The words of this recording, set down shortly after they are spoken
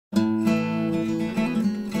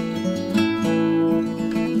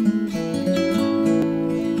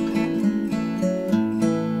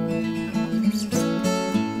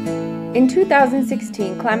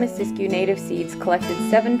2016, Klamath-Siskiyou Native Seeds collected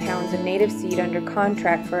 7 pounds of native seed under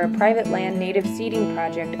contract for a private land native seeding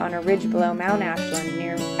project on a ridge below Mount Ashland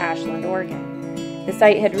near Ashland, Oregon. The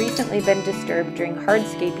site had recently been disturbed during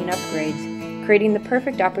hardscaping upgrades, creating the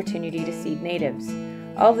perfect opportunity to seed natives.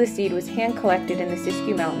 All of the seed was hand-collected in the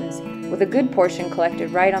Siskiyou Mountains, with a good portion collected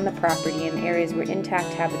right on the property in areas where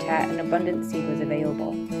intact habitat and abundant seed was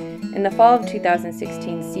available. In the fall of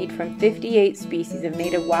 2016, seed from 58 species of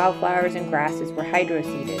native wildflowers and grasses were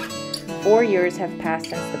hydroseeded. 4 years have passed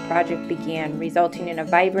since the project began, resulting in a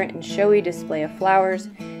vibrant and showy display of flowers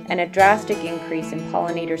and a drastic increase in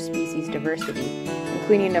pollinator species diversity,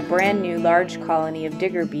 including a brand new large colony of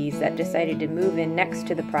digger bees that decided to move in next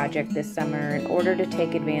to the project this summer in order to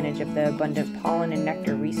take advantage of the abundant pollen and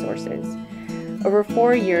nectar resources. Over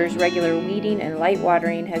 4 years, regular weeding and light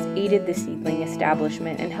watering has aided the seedling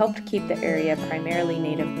establishment and helped keep the area primarily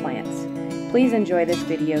native plants. Please enjoy this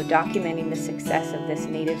video documenting the success of this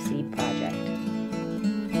native seed project.